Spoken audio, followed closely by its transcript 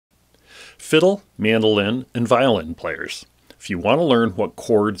Fiddle, mandolin, and violin players. If you want to learn what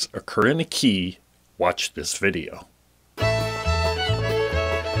chords occur in a key, watch this video.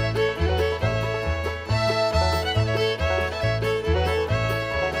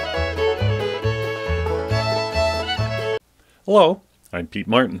 Hello, I'm Pete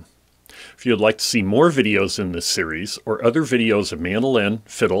Martin. If you'd like to see more videos in this series or other videos of mandolin,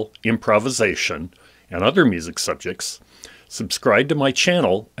 fiddle, improvisation, and other music subjects, subscribe to my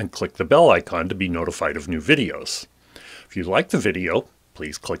channel and click the bell icon to be notified of new videos. If you like the video,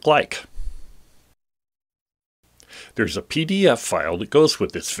 please click like. There's a PDF file that goes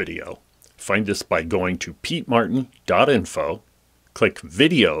with this video. Find this by going to petemartin.info, click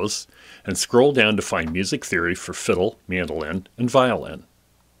Videos, and scroll down to find music theory for fiddle, mandolin, and violin.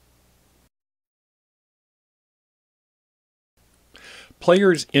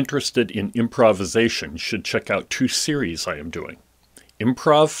 Players interested in improvisation should check out two series I am doing.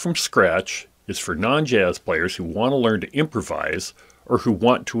 Improv from Scratch is for non-jazz players who want to learn to improvise or who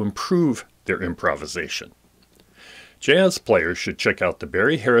want to improve their improvisation. Jazz players should check out the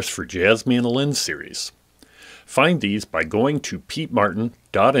Barry Harris for Jazz Mandolin series. Find these by going to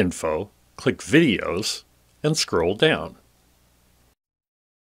petemartin.info, click Videos, and scroll down.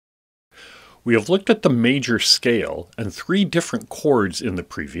 We have looked at the major scale and 3 different chords in the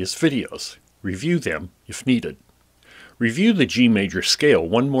previous videos. Review them if needed. Review the G major scale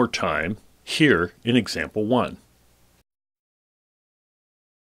one more time, here in example 1.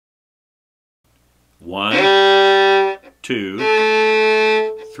 1, 2,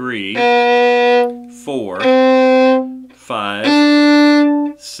 3, 4,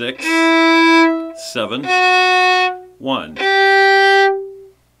 5, 6, 7, 1.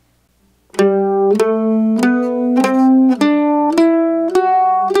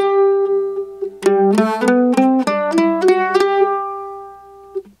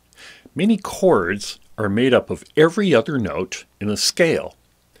 Many chords are made up of every other note in a scale.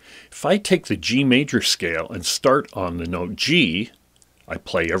 If I take the G major scale and start on the note G, I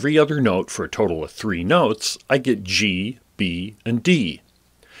play every other note for a total of 3 notes, I get G, B, and D.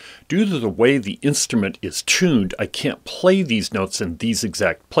 Due to the way the instrument is tuned, I can't play these notes in these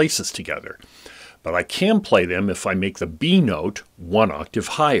exact places together, but I can play them if I make the B note 1 octave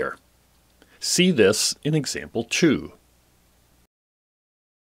higher. See this in example 2.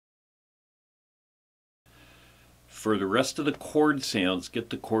 For the rest of the chord sounds,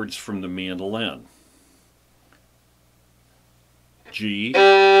 get the chords from the mandolin. G,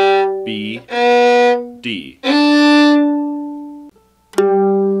 B, D.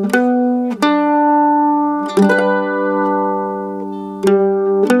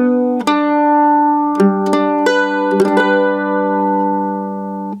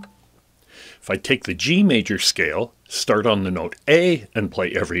 If I take the G major scale, start on the note A, and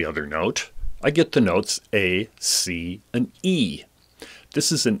play every other note, I get the notes A, C, and E.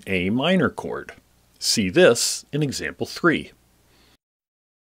 This is an A minor chord. See this in example 3.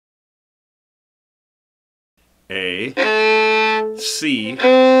 A, C,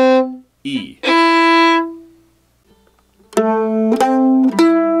 E.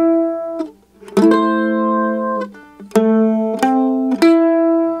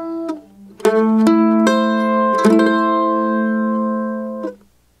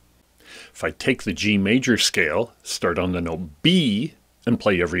 If I take the G major scale, start on the note B, and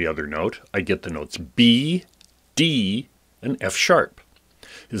play every other note, I get the notes B, D, and F sharp.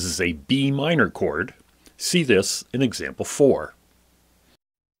 This is a B minor chord. See this in example 4.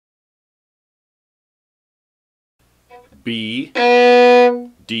 B,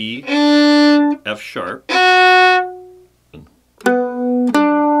 D, F sharp.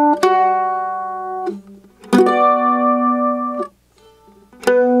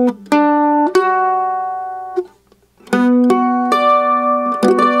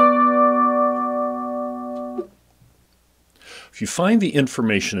 If you find the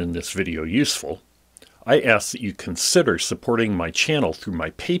information in this video useful, I ask that you consider supporting my channel through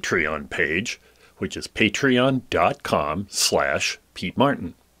my Patreon page, which is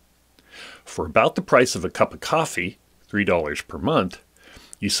patreon.com/PeteMartin. For about the price of a cup of coffee, $3 per month,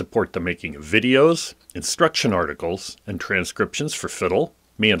 you support the making of videos, instruction articles, and transcriptions for fiddle,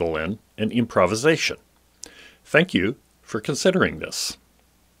 mandolin, and improvisation. Thank you for considering this.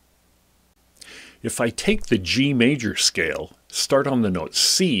 If I take the G major scale, start on the note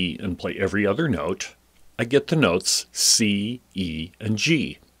C, and play every other note, I get the notes C, E, and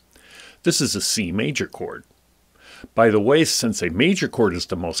G. This is a C major chord. By the way, since a major chord is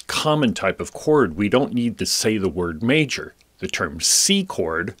the most common type of chord, we don't need to say the word major. The term C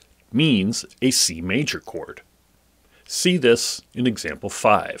chord means a C major chord. See this in example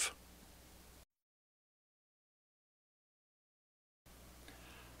 5.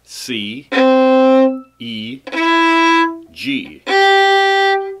 C, E, G.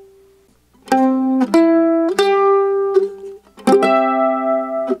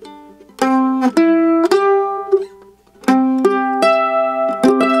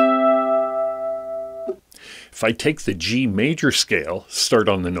 If I take the G major scale, start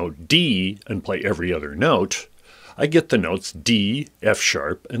on the note D, and play every other note, I get the notes D, F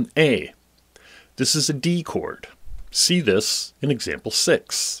sharp, and A. This is a D chord. See this in example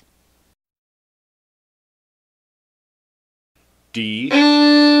 6. D,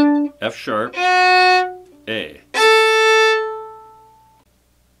 F sharp, A.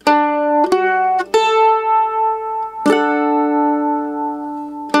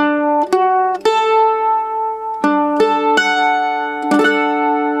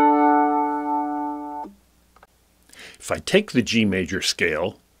 If I take the G major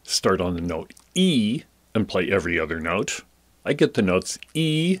scale, start on the note E, and play every other note, I get the notes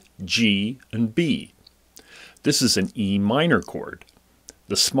E, G, and B. This is an E minor chord.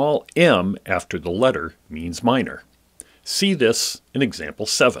 The small m after the letter means minor. See this in example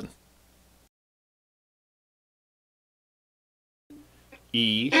 7.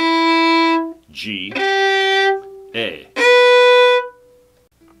 E, G, A.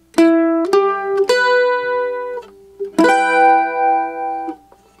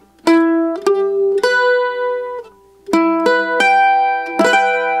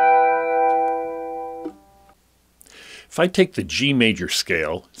 If I take the G major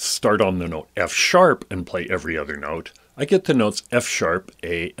scale, start on the note F sharp, and play every other note, I get the notes F sharp,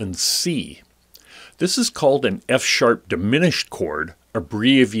 A, and C. This is called an F sharp diminished chord,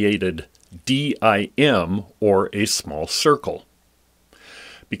 abbreviated DIM, or a small circle.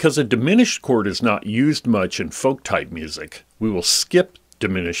 Because a diminished chord is not used much in folk-type music, we will skip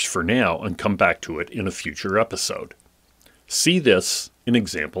diminished for now and come back to it in a future episode. See this in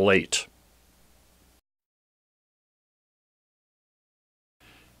example 8.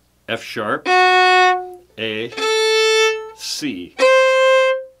 F sharp, A, C.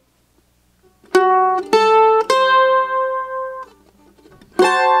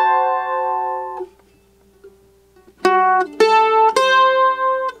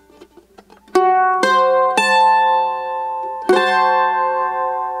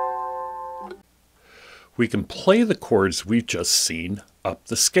 We can play the chords we've just seen up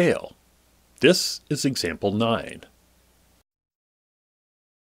the scale. This is example 9.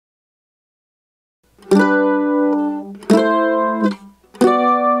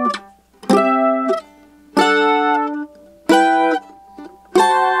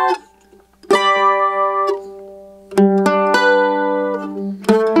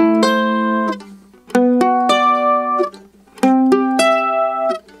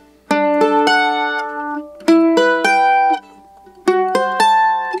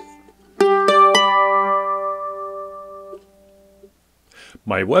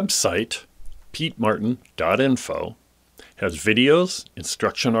 My website, petemartin.info, has videos,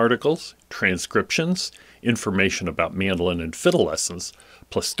 instruction articles, transcriptions, information about mandolin and fiddle lessons,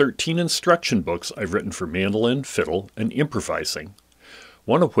 plus 13 instruction books I've written for mandolin, fiddle, and improvising,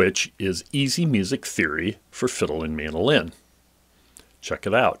 one of which is Easy Music Theory for Fiddle and Mandolin. Check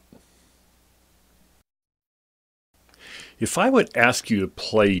it out. If I would ask you to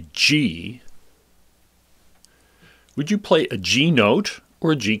play G, would you play a G note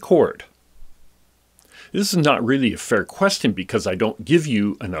or a G chord? This is not really a fair question because I don't give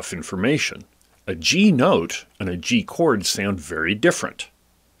you enough information. A G note and a G chord sound very different.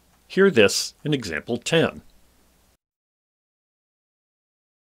 Hear this in example 10.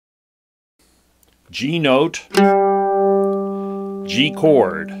 G note, G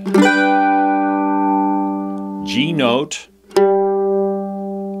chord, G note,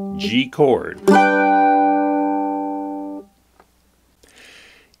 G chord.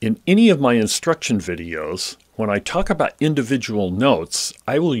 In any of my instruction videos, when I talk about individual notes,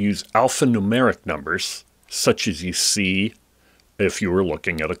 I will use alphanumeric numbers, such as you see if you were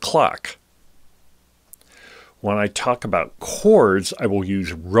looking at a clock. When I talk about chords, I will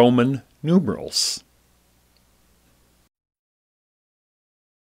use Roman numerals.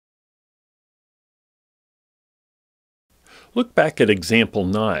 Look back at example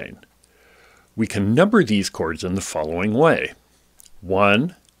 9. We can number these chords in the following way: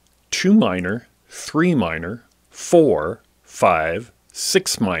 1, 2 minor, 3 minor, 4, 5,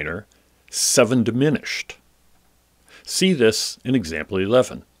 6 minor, 7 diminished. See this in example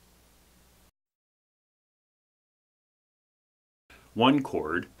 11. 1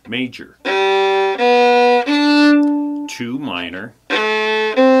 chord major, 2 minor,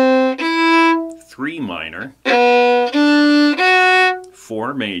 3 minor,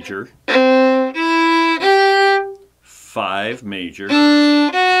 4 major, 5 major,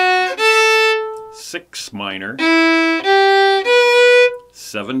 6 minor,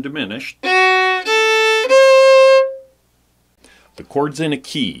 7 diminished. The chords in a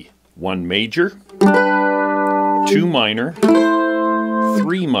key: 1 major, 2 minor,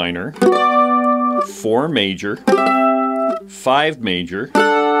 3 minor, 4 major, 5 major,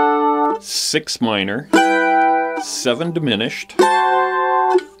 6 minor, 7 diminished,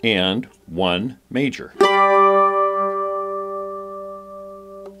 and 1 major.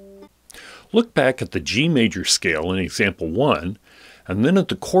 Look back at the G major scale in example 1, and then at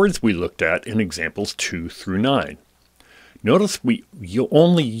the chords we looked at in examples 2 through 9. Notice you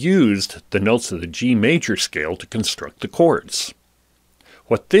only used the notes of the G major scale to construct the chords.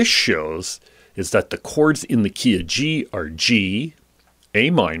 What this shows is that the chords in the key of G are G,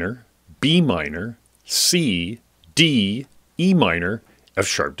 A minor, B minor, C, D, E minor, F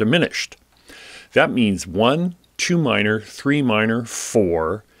sharp diminished. That means 1, 2 minor, 3 minor,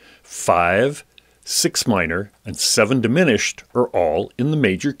 4, 5, 6 minor, and 7 diminished are all in the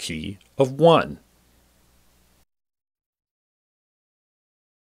major key of 1.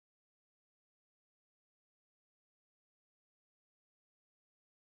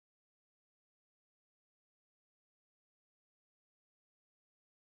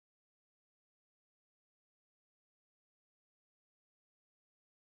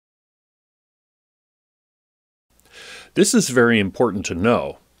 This is very important to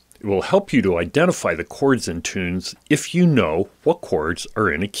know. It will help you to identify the chords in tunes if you know what chords are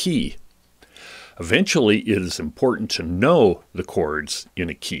in a key. Eventually, it is important to know the chords in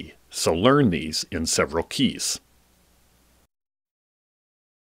a key, so learn these in several keys.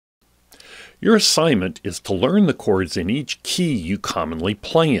 Your assignment is to learn the chords in each key you commonly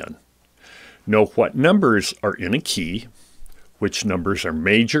play in. Know what numbers are in a key, which numbers are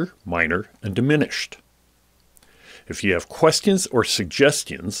major, minor, and diminished. If you have questions or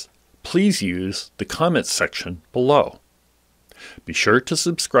suggestions, please use the comments section below. Be sure to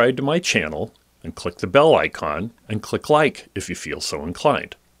subscribe to my channel and click the bell icon and click like if you feel so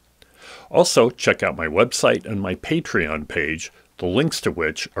inclined. Also, check out my website and my Patreon page, the links to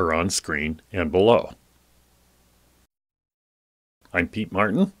which are on screen and below. I'm Pete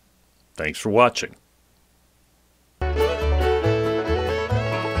Martin. Thanks for watching.